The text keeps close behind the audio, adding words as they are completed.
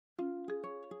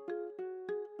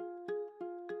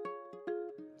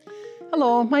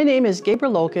Hello, my name is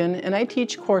Gabriel Loken and I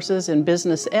teach courses in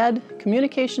business ed,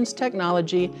 communications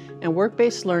technology, and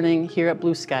work-based learning here at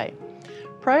Blue Sky.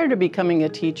 Prior to becoming a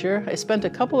teacher, I spent a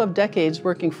couple of decades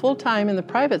working full-time in the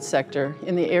private sector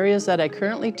in the areas that I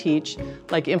currently teach,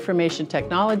 like information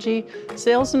technology,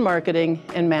 sales and marketing,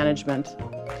 and management.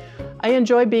 I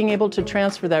enjoy being able to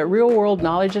transfer that real-world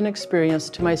knowledge and experience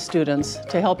to my students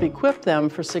to help equip them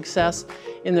for success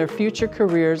in their future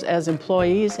careers as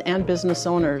employees and business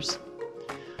owners.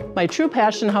 My true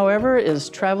passion, however, is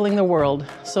traveling the world,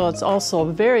 so it's also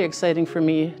very exciting for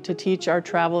me to teach our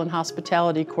travel and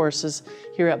hospitality courses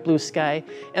here at Blue Sky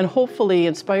and hopefully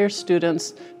inspire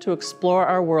students to explore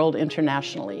our world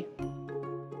internationally.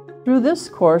 Through this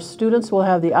course, students will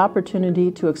have the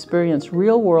opportunity to experience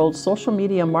real-world social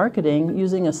media marketing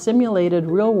using a simulated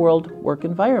real-world work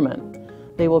environment.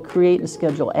 They will create and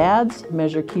schedule ads,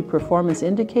 measure key performance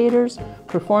indicators,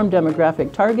 perform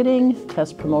demographic targeting,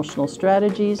 test promotional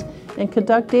strategies, and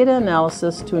conduct data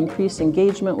analysis to increase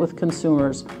engagement with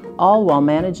consumers, all while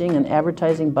managing an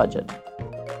advertising budget.